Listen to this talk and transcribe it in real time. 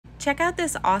Check out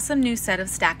this awesome new set of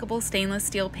stackable stainless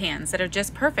steel pans that are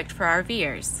just perfect for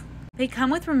RVers. They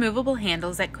come with removable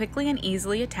handles that quickly and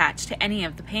easily attach to any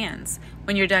of the pans.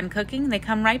 When you're done cooking, they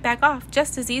come right back off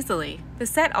just as easily. The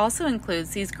set also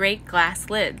includes these great glass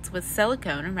lids with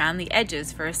silicone around the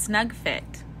edges for a snug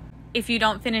fit. If you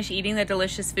don't finish eating the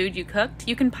delicious food you cooked,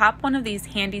 you can pop one of these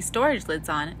handy storage lids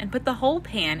on and put the whole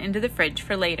pan into the fridge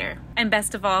for later. And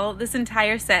best of all, this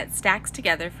entire set stacks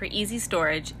together for easy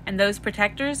storage, and those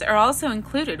protectors are also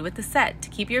included with the set to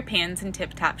keep your pans in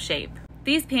tip-top shape.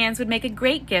 These pans would make a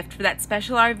great gift for that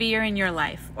special RVer in your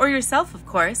life, or yourself of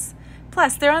course.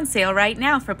 Plus, they're on sale right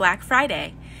now for Black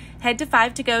Friday. Head to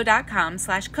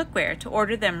 5togo.com/cookware to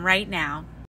order them right now.